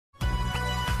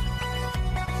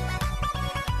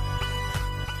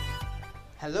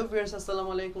Hello viewers,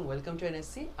 আসসালামু আলাইকুম। Welcome to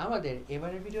NSC. আমাদের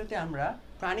এবারের ভিডিওতে আমরা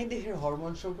প্রাণীদেহের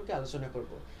হরমোন সম্পর্কে আলোচনা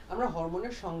করব। আমরা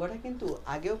হরমোনের সংজ্ঞাটা কিন্তু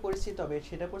আগেও পড়েছি, তবে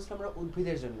সেটা পড়ছিলাম আমরা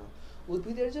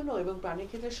উদ্ভিদের জন্য এবং প্রাণীর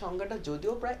ক্ষেত্রে সংজ্ঞাটা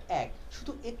যদিও প্রায় এক,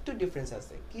 শুধু একটু ডিফারেন্স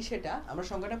আছে। কি সেটা? আমরা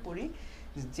সংজ্ঞাটা পড়ি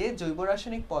যে জৈব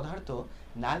রাসায়নিক পদার্থ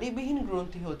নালীবিহীন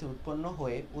গ্রন্থি হতে উৎপন্ন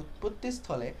হয়ে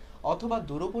উৎপত্তিস্থলে অথবা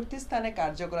দূরবর্তী স্থানে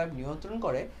কার্যকলাপ নিয়ন্ত্রণ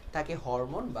করে তাকে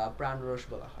হরমোন বা প্রাণরস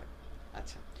বলা হয়।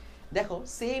 আচ্ছা, দেখো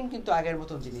সেম কিন্তু আগের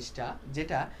মতন জিনিসটা,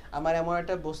 যেটা আমার এমন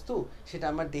একটা বস্তু সেটা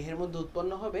আমার দেহের মধ্যে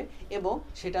উৎপন্ন হবে এবং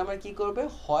সেটা আমার কি করবে,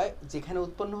 হয় যেখানে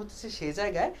উৎপন্ন হচ্ছে সেই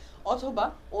জায়গায় অথবা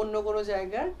অন্য কোনো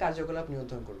জায়গার কার্যকলাপ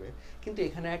নিয়ন্ত্রণ করবে। কিন্তু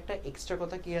এখানে একটা এক্সট্রা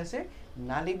কথা কি আছে,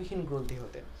 নালীবিহীন গ্রন্থি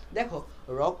হতে। দেখো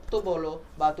রক্ত বলো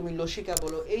বা তুমি লসিকা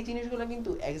বলো, এই জিনিসগুলো কিন্তু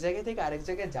এক জায়গা থেকে আরেক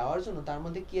জায়গায় যাওয়ার জন্য তার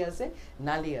মধ্যে কি আছে,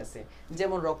 নালী আছে।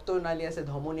 যেমন রক্ত নালী আছে,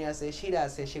 ধমনী আছে, শিরা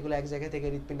আছে, সেগুলো এক জায়গা থেকে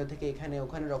হৃৎপিণ্ড থেকে এখানে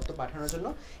ওখানে রক্ত পাঠানোর জন্য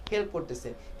হেল্প করতেছে।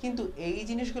 কিন্তু এই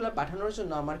জিনিসগুলো পাঠানোর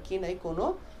জন্য আমার কি নাই, কোনো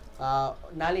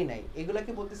নালী নাই।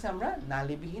 এগুলাকে বলতেছে আমরা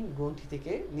নালীবিহীন গ্রন্থি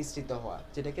থেকে নিঃসৃত হওয়া,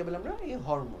 যেটাকে বলে আমরা এই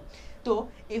হরমোন। তো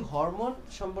এই হরমোন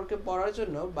সম্পর্কে পড়ার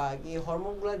জন্য বা এই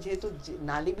হরমোনগুলো যেহেতু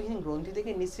নালীবিহীন গ্রন্থি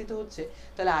থেকে নিঃসৃত হচ্ছে,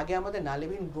 তাহলে আগে আমাদের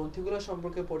নালীবিহীন গ্রন্থিগুলো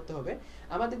সম্পর্কে পড়তে হবে।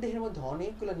 আমাদের দেহের মধ্যে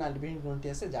অনেকগুলো নালীবিহীন গ্রন্থি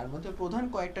আছে, যার মধ্যে প্রধান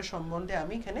কয়েকটা সম্বন্ধে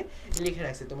আমি এখানে লিখে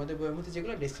রাখছি, তোমাদের বইয়ের মধ্যে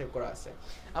যেগুলো ডিসক্রাইব করা আছে।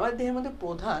 আমাদের দেহের মধ্যে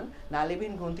প্রধান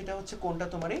নালীবিহীন গ্রন্থিটা হচ্ছে কোনটা,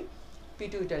 তোমার এই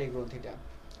পিটুইটারি গ্রন্থিটা।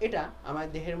 এটা আমার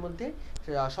দেহের মধ্যে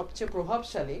সবচেয়ে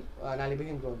প্রভাবশালী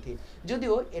নালীবিহীন গ্রন্থি।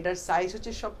 যদিও এটার সাইজ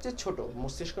হচ্ছে সবচেয়ে ছোট,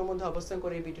 মস্তিষ্কের মধ্যে অবস্থান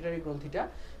করে এই পিটুইটারি গ্রন্থিটা,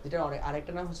 যেটা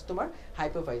আরেকটা নাম হচ্ছে তোমার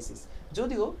হাইপোফাইসিস।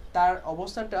 যদিও তার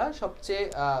অবস্থানটা সবচেয়ে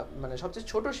সবচেয়ে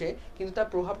ছোট সে, কিন্তু তার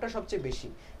প্রভাবটা সবচেয়ে বেশি।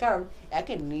 কারণ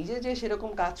একে নিজে যে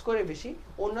সেরকম কাজ করে বেশি,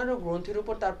 অন্যান্য গ্রন্থির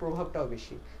উপর তার প্রভাবটাও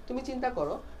বেশি। তুমি চিন্তা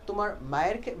করো, তোমার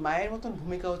মায়ের মতন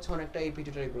ভূমিকা হচ্ছে অনেকটা এই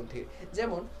পিটুইটারি গ্রন্থির।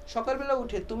 যেমন সকালবেলা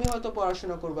উঠে তুমি হয়তো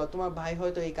পড়াশোনা করবা, তোমার ভাই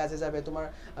হয়তো এই কাজে যাবে, তোমার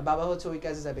বাবা হচ্ছে ওই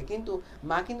কাজে যাবে, কিন্তু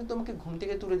মা কিন্তু তোমাকে ঘুম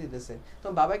থেকে তুলে দিতেছে,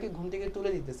 তোমার বাবাকে ঘুম থেকে তুলে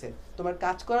দিতেছে, তোমার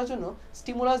কাজ করার জন্য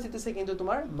স্টিমুলাস দিতেছে কিন্তু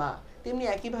তোমার মা। তেমনি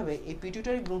একইভাবে এই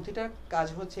পিটুইটারি গ্রন্থিটার কাজ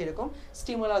হচ্ছে এরকম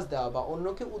স্টিমুলাস দেওয়া বা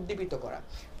অন্যকে উদ্দীপিত করা।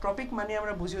 টপিক মানে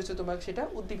আমরা বুঝি হচ্ছে তোমাকে সেটা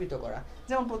উদ্দীপিত করা।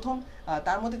 যেমন প্রথম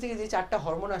তার মধ্যে থেকে যে 4টা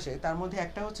হরমোন আসে, তার মধ্যে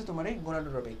একটা হচ্ছে তোমার এই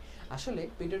গোনাডোট্রপিক। আসলে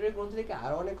পিটুইটারি গ্রন্থি থেকে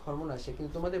আরও অনেক হরমোন আসে,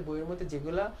 কিন্তু তোমাদের বইয়ের মধ্যে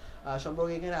যেগুলো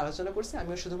সম্পর্কে এখানে আলোচনা করছি,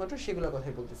 আমিও শুধুমাত্র সেগুলোর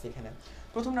কথাই বলতেছি এখানে।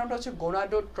 প্রথম নামটা হচ্ছে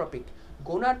গোনাডোট্রপিক।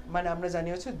 গোনাড মানে আমরা জানি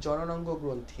হচ্ছে জননাঙ্গ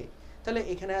গ্রন্থি। তাহলে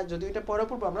এখানে যদি এটা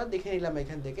পরপূর্ব আমরা দেখে নিলাম,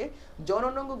 এখান থেকে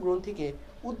জননাঙ্গ গ্রন্থিকে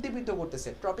উদ্দীপিত করতেছে,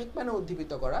 ট্রপিক মানে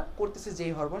উদ্দীপিত করা, করতেছে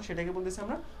যেই হরমোন, সেটাকে বলতেছে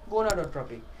আমরা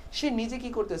গোনাডোট্রপিক। সে নিজে কি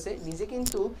করতেছে, নিজে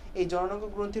কিন্তু এই জননাঙ্গ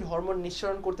গ্রন্থির হরমোন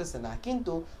নিঃসরণ করতেছে না,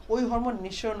 কিন্তু ওই হরমোন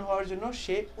নিঃসরণ হওয়ার জন্য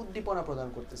সে উদ্দীপনা প্রদান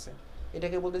করতেছে।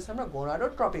 এটাকে বলতেছে আমরা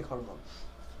গোনাডোট্রপিক হরমোন।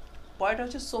 পরেরটা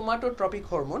হচ্ছে সোমাটোট্রপিক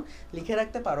হরমোন। লিখে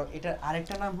রাখতে পারো, এটার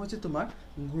আরেকটা নাম হচ্ছে তোমার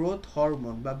গ্রোথ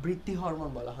হরমোন বা বৃদ্ধি হরমোন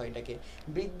বলা হয় এটাকে।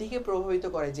 বৃদ্ধিকে প্রভাবিত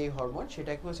করে যেই হরমোন,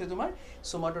 সেটাকে হচ্ছে তোমার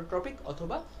সোমাটোট্রপিক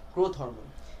অথবা গ্রোথ হরমোন।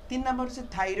 3 নাম্বার হচ্ছে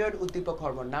থাইরয়েড উদ্দীপক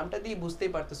হরমোন। নামটা দিয়ে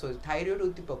বুঝতেই পারতেছো, থাইরয়েড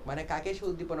উদ্দীপক মানে কাকে সে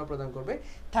উদ্দীপনা প্রদান করবে,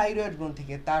 থাইরয়েড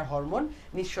গ্রন্থিকে তার হরমোন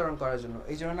নিঃসরণ করার জন্য।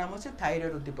 এই জন্য নাম হচ্ছে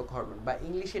থাইরয়েড উদ্দীপক হরমোন, বা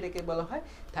ইংলিশে এটাকে বলা হয়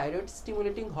থাইরয়েড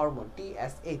স্টিমুলেটিং হরমোন,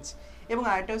 TSH। এবং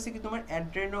আরেকটা হচ্ছে কি তোমার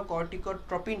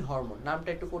অ্যাড্রেনোকর্টিকোট্রপিন হরমোন। নামটা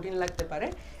একটু কঠিন লাগতে পারে।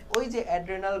 ওই যে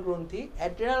অ্যাড্রেনাল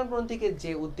গ্রন্থিকে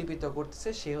যে উদ্দীপিত করতেছে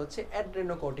সে হচ্ছে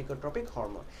অ্যাড্রেনোকর্টিকোট্রপিক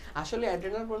হরমোন। আসলে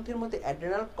অ্যাড্রেনাল গ্রন্থির মধ্যে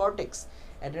অ্যাড্রেনাল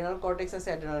কর্টেক্স আছে,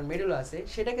 অ্যাড্রেনাল মেডুলা আছে,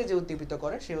 সেটাকে যে উদ্দীপিত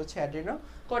করে সে হচ্ছে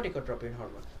অ্যাড্রেনোকর্টিকোট্রপিন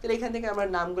হরমোন। তাহলে এখান থেকে আমরা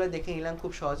নামগুলো দেখে নিলাম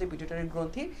খুব সহজে, পিটুইটারি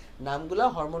গ্রন্থি নামগুলা,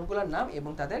 হরমোনগুলোর নাম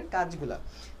এবং তাদের কাজগুলা।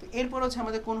 তো এরপর হচ্ছে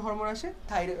আমাদের কোন হরমোন আসে,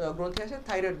 গ্রন্থি আসে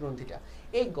থাইরয়েড গ্রন্থিটা।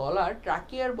 এই গলার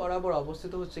ট্রাকিয়ার বরাবর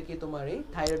অবস্থিত হচ্ছে কি তোমার এই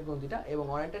থাইরয়েড গ্রন্থিটা, এবং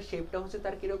অনেকটা শেপটা হচ্ছে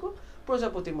তার কিরকম,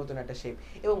 প্রজাপতির মতন একটা শেপ।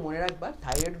 এবং মনে রাখবা,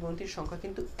 থাইরয়েড গ্রন্থির সংখ্যা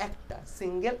কিন্তু একটা,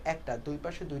 সিঙ্গেল একটা, দুই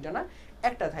পাশে দুইটা না,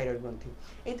 একটা থাইরয়েড গ্রন্থি।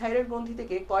 এই থাইরয়েড গ্রন্থি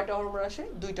থেকে কয়টা হরমোন আসে,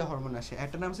 2টা হরমোন আসে।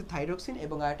 একটা নাম হচ্ছে থাইরক্সিন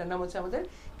এবং আরেকটার নাম হচ্ছে আমাদের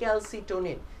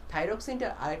ক্যালসিটোনিন।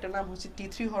 থাইরক্সিনটার আরেকটা নাম হচ্ছে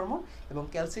T3 হরমোন এবং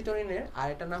ক্যালসিটোনিনের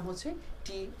আরেকটা নাম হচ্ছে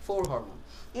T4 হরমোন।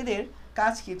 এদের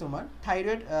কাজ কি তোমার,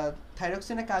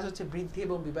 থাইরক্সিনের কাজ হচ্ছে বৃদ্ধি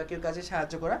এবং বিপাকের কাজে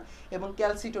সাহায্য করা, এবং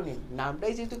ক্যালসিটোনিন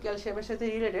নামটাই যেহেতু ক্যালসিয়ামের সাথে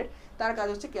রিলেটেড, তার কাজ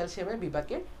হচ্ছে ক্যালসিয়ামের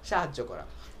বিপাকে সাহায্য করা।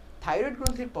 থাইরয়েড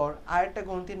গ্রন্থির পর আরেকটা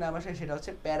গ্রন্থির নাম আসে, সেটা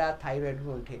হচ্ছে প্যারাথাইরয়েড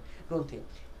গ্রন্থি।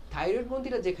 থাইরয়েড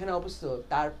গ্রন্থিটা যেখানে অবস্থিত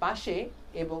তার পাশে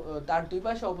এবং তার দুই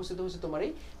পাশে অবস্থিত হচ্ছে তোমার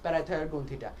এই প্যারাথাইরয়েড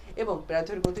গ্রন্থিটা। এবং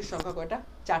প্যারাথাইরয়েড গ্রন্থির সংখ্যা কয়টা,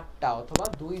 4টা অথবা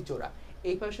 2 জোড়া।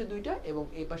 এই পাশে 2টা এবং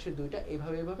এই পাশে 2টা,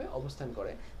 এইভাবে অবস্থান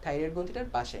করে থাইরয়েড গ্রন্থিটার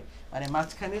পাশে। মানে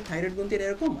মাঝখানে থাইরয়েড গ্রন্থির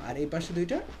এরকম, আর এই পাশে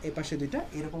 2টা, এই পাশে 2টা,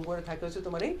 এরকম করে থাকে হচ্ছে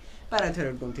তোমার এই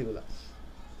প্যারাথাইরয়েড গ্রন্থিগুলো।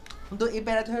 তো এই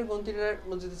প্যারাথাইরয়েড গ্রন্থিটার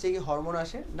মধ্যে যে কি হরমোন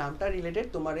আসে, নামটা রিলেটেড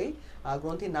তোমার এই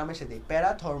গ্রন্থির নামের সাথে,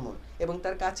 প্যারাথরমোন, এবং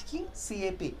তার কাজ কি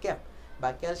সিএপি ক্যাপ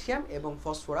বা ক্যালসিয়াম এবং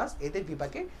ফসফরাস এদের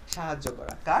বিপাকে সাহায্য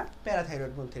করা, কার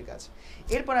প্যারাথাইরয়েড গ্রন্থির কাজ।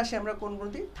 এরপর আসি আমরা কোন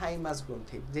গ্রন্থি, থাইমাস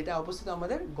গ্রন্থি, যেটা অবস্থিত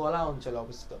আমাদের গলা অঞ্চলে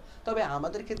অবস্থিত। তবে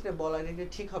আমাদের ক্ষেত্রে বলা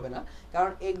ঠিক হবে না,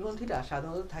 কারণ এই গ্রন্থিটা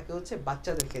সাধারণত থাকে হচ্ছে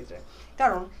বাচ্চাদের ক্ষেত্রে।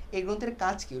 কারণ এই গ্রন্থির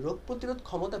কাজ কি, রোগ প্রতিরোধ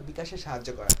ক্ষমতা বিকাশে সাহায্য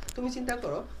করা। তুমি চিন্তা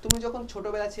করো, তুমি যখন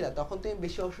ছোটবেলা ছিলা তখন তুমি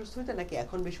বেশি অসুস্থ হইতে নাকি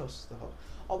এখন বেশি অসুস্থ হও?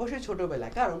 অবশ্যই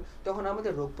ছোটবেলায়, কারণ তখন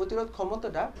আমাদের রোগ প্রতিরোধ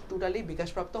ক্ষমতাটা টোটালি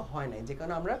বিকাশপ্রাপ্ত হয় নাই, যে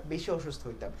কারণে আমরা বেশি অসুস্থ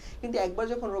হইতাম। কিন্তু একবার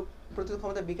যখন রোগ প্রতিরোধ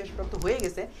ক্ষমতা বিকাশপ্রাপ্ত হয়ে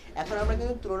গেছে, এখন আমরা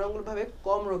কিন্তু তুলনামূলকভাবে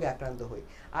কম রোগে আক্রান্ত হই।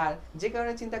 আর যে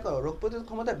কারণে চিন্তা করো, রোগ প্রতিরোধ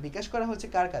ক্ষমতা বিকাশ করা হচ্ছে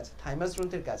কার কাজ, থাইমাস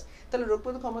গ্রন্থির কাজ। তাহলে রোগ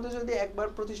প্রতিরোধ ক্ষমতা যদি একবার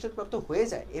প্রতিষ্ঠাপ্রাপ্ত হয়ে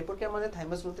যায়, এরপর কি আমাদের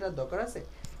থাইমাস গ্রন্থির দরকার আছে?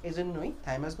 এই জন্যই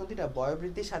থাইমাস গ্রন্থিটা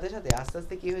বয়োবৃদ্ধির সাথে সাথে আস্তে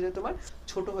আস্তে কি হয়ে যায়, তোমার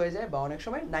ছোট হয়ে যায় বা অনেক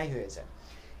সময় নাই হয়ে যায়।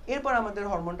 এরপর আমাদের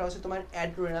হরমোনটা হচ্ছে তোমার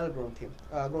অ্যাড্রেনাল গ্রন্থি।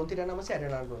 গ্রন্থিটার নাম হচ্ছে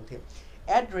অ্যাড্রেনাল গ্রন্থি।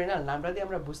 অ্যাড্রেনাল নামটা দিয়ে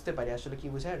আমরা বুঝতে পারি আসলে কি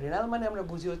বোঝায়। রেনাল মানে আমরা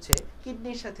বুঝি হচ্ছে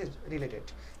কিডনির সাথে রিলেটেড,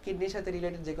 কিডনির সাথে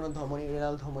রিলেটেড যে কোনো ধমনী,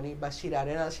 রেনাল ধমনী বা শিরা,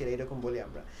 রেনাল শিরা এরকম বলি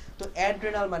আমরা। তো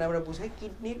অ্যাড্রেনাল মানে আমরা বুঝাই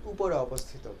কিডনির উপরে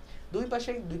অবস্থিত, দুই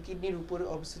পাশে দুই কিডনির উপরে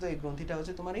অবস্থিত এই গ্রন্থিটা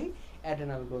হচ্ছে তোমার এই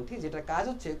অ্যাড্রেনাল গ্রন্থি, যেটা কাজ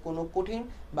হচ্ছে কোনো কঠিন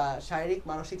বা শারীরিক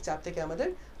মানসিক চাপ থেকে আমাদের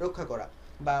রক্ষা করা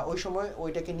বা ওই সময়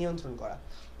ওইটাকে নিয়ন্ত্রণ করা।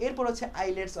 এরপর হচ্ছে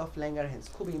আইলেটস অফ ল্যাঙ্গারহ্যান্স,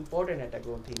 খুব ইম্পর্টেন্ট একটা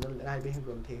গ্রন্থি নাড়িবিহীন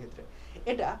গ্রন্থির ক্ষেত্রে।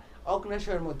 এটা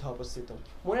অগ্নাশয়ের মধ্যে অবস্থিত।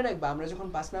 মনে রাখবা, আমরা যখন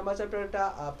 5 নাম্বার চ্যাপ্টারটা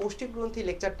পৌষ্টিক গ্রন্থি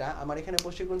লেকচারটা, আমার এখানে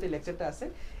পৌষ্টিক গ্রন্থি লেকচারটা আছে,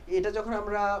 এটা যখন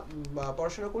আমরা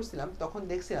পড়াশোনা করছিলাম তখন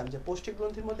দেখছিলাম যে পৌষ্টিক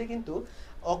গ্রন্থির মধ্যে কিন্তু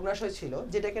অগ্নাশয় ছিল,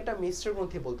 যেটাকে একটা মিশ্র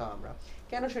গ্রন্থি বলতাম আমরা।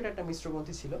 কেন সেটা একটা মিশ্র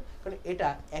গ্রন্থি ছিল? কারণ এটা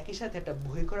একই সাথে একটা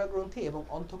বহিঃকরা গ্রন্থি এবং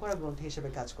অন্তঃকরা গ্রন্থি হিসেবে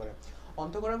কাজ করে।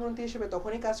 অন্তঃকরা গ্রন্থি হিসেবে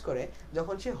তখনই কাজ করে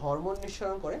যখন সে হরমোন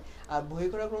নিঃসরণ করে, আর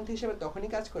বহিঃকরা গ্রন্থি হিসেবে তখনই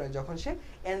কাজ করে যখন সে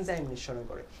এনজাইম নিঃসরণ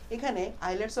করে। এখানে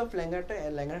আইলেটস অফ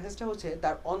ল্যাঙ্গারহ্যান্সটা হচ্ছে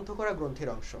তার অন্তঃকরা গ্রন্থির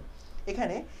অংশ।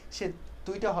 এখানে সে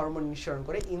দুইটা হরমোন নিঃসরণ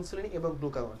করে, ইনসুলিন এবং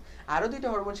গ্লুকাগন। আরও দুইটা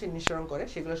হরমোন সে নিঃসরণ করে,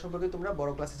 সেগুলো সম্পর্কে তোমরা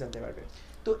বড় ক্লাসে জানতে পারবে।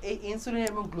 তো এই ইনসুলিন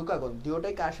এবং গ্লুকাগন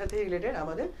দুটোই কার সাথে রিলেটেড?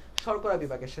 আমাদের শর্করা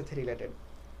বিপাকের সাথে রিলেটেড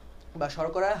বা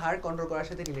শর্করার হার কন্ট্রোল করার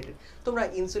সাথে রিলেটেড। তোমরা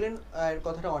ইনসুলিন এর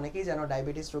কথাটা অনেকেই জানো,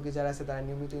 ডায়াবেটিস রোগী যারা আছে তারা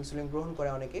নিয়মিত ইনসুলিন গ্রহণ করে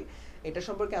অনেকে। এটা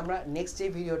সম্পর্কে আমরা নেক্সট যে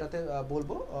ভিডিওটাতে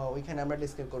বলবো, ওইখানে আমরা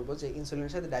ডিসকাস করবো যে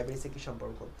ইনসুলিনের সাথে ডায়াবেটিসের কী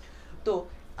সম্পর্ক। তো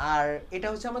আর এটা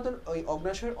হচ্ছে আমাদের ওই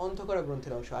অগ্নাশয়ের অন্তঃকরা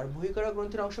গ্রন্থির অংশ। আর বহিঃকরা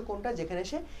গ্রন্থির অংশ কোনটা? যেখানে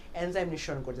সে এনজাইম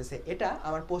নিঃসরণ করতেছে। এটা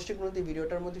আমার পৌষ্টিক গ্রন্থি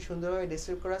ভিডিওটার মধ্যে সুন্দরভাবে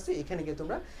ডিসক্রাইব করা আছে, এখানে গিয়ে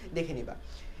তোমরা দেখে নিবা।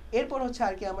 এরপর হচ্ছে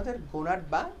আর কি আমাদের গোনাড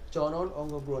বা জনন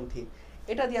অঙ্গ গ্রন্থি।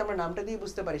 এটা দিয়ে আমরা নামটা দিয়ে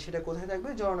বুঝতে পারি সেটা কোথায় থাকবে,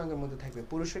 জননাঙ্গের মধ্যে থাকবে।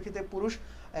 পুরুষের ক্ষেত্রে পুরুষ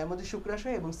এর মধ্যে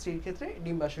শুক্রাশয় এবং স্ত্রীর ক্ষেত্রে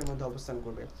ডিম্বাশয়ের মধ্যে অবস্থান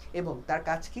করবে। এবং তার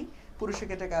কাজ কি? পুরুষের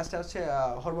ক্ষেত্রে কাজটা হচ্ছে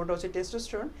হরমোনটা হচ্ছে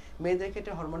টেস্টোস্টেরন, মেয়েদের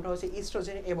ক্ষেত্রে হরমোনটা হচ্ছে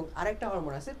ইস্ট্রোজেন, এবং আরেকটা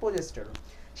হরমোন আছে প্রোজেস্টেরন।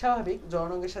 স্বাভাবিক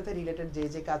জননাঙ্গের সাথে রিলেটেড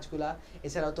যে কাজগুলা,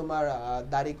 এছাড়াও তোমার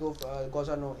দাড়ি গোঁফ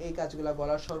গজানো, এই কাজগুলা,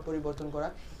 গলার স্বর পরিবর্তন করা,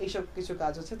 এইসব কিছু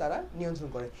কাজ হচ্ছে তারা নিয়ন্ত্রণ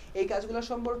করে। এই কাজগুলো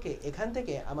সম্পর্কে এখান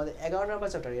থেকে আমাদের 11 নম্বর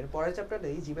চ্যাপ্টার, এর পরের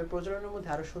চ্যাপ্টারটাই জীবের প্রজননের মধ্যে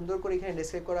আরও সুন্দর করে এখানে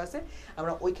ডিসক্রাইব করা আছে,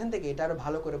 আমরা ওইখান থেকে এটা আরও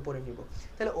ভালো করে পড়ে নিব।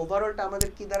 তাহলে ওভারঅলটা আমাদের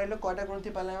কি দাঁড়াইলো? কয়টা গ্রন্থি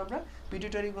পেলাম আমরা?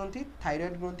 পিটুইটারি গ্রন্থি,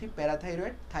 থাইরয়েড গ্রন্থি,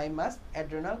 parathyroid, thymus,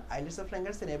 adrenal, islets of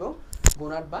Langerhans এবং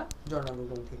গোনাড বা জননাঙ্গ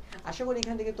গ্রন্থি। আশা করি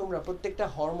এখান থেকে তোমরা প্রত্যেকটা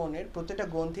হরমোনের, প্রত্যেকটা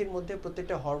গ্রন্থির মধ্যে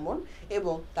প্রত্যেকটা হরমোন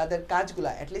এবং তাদের কাজগুলো,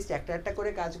 অ্যাটলিস্ট একটা একটা করে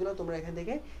কাজগুলো তোমরা এখান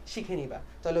থেকে শিখে নিবা।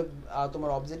 তাহলে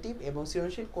তোমার অবজেক্টিভ এবং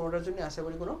সৃজনশীল কোনোটার জন্য আশা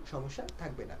করি কোনো সমস্যা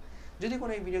থাকবে না। যদি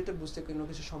কোনো এই ভিডিওতে বুঝতে কোনো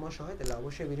কিছু সমস্যা হয় তাহলে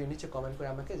অবশ্যই ভিডিও নিচে কমেন্ট করে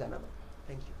আমাকে জানাবে।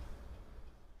 Thank you.